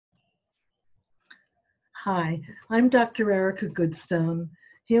Hi, I'm Dr. Erica Goodstone,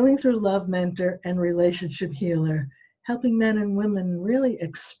 Healing Through Love mentor and relationship healer, helping men and women really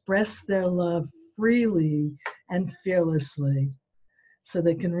express their love freely and fearlessly so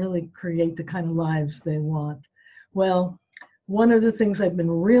they can really create the kind of lives they want. Well, one of the things I've been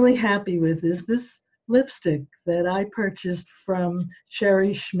really happy with is this lipstick that I purchased from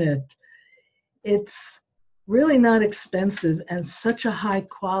Chery Schmidt. It's really not expensive and such a high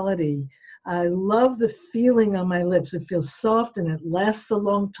quality. I love the feeling on my lips. It feels soft and it lasts a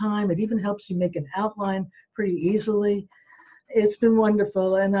long time. It even helps you make an outline pretty easily. It's been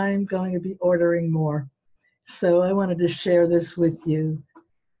wonderful, and I'm going to be ordering more. So I wanted to share this with you.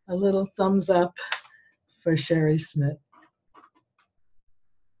 A little thumbs up for Chery Schmidt.